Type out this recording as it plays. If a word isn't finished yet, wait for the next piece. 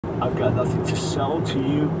I've got nothing to sell to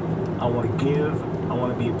you. I want to give. I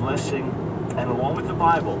want to be a blessing. And along with the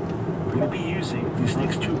Bible, we're going to be using these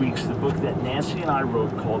next 2 weeks the book that Nancy and I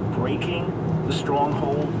wrote called Breaking the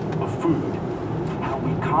Stronghold of Food. How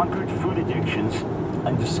we conquered food addictions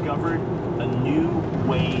and discovered a new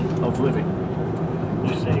way of living.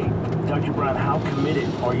 You say, Dr. Brown, how committed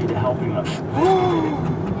are you to helping us?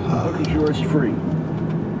 The book is yours free.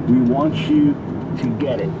 We want you to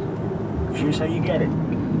get it. Here's how you get it.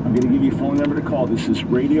 I'm going to give you a phone number to call. This is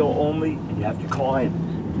radio only, and you have to call in.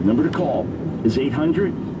 The number to call is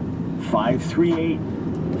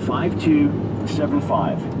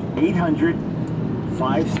 800-538-5275.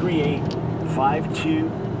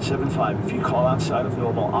 800-538-5275. If you call outside of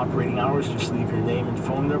normal operating hours, just leave your name and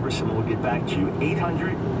phone number. Someone will get back to you.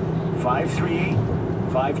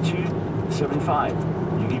 800-538-5275.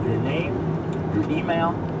 You give your name, your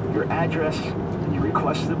email, your address, and you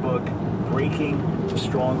request the book, Breaking the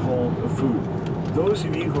Stronghold of Food. Those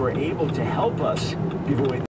of you who are able to help us give away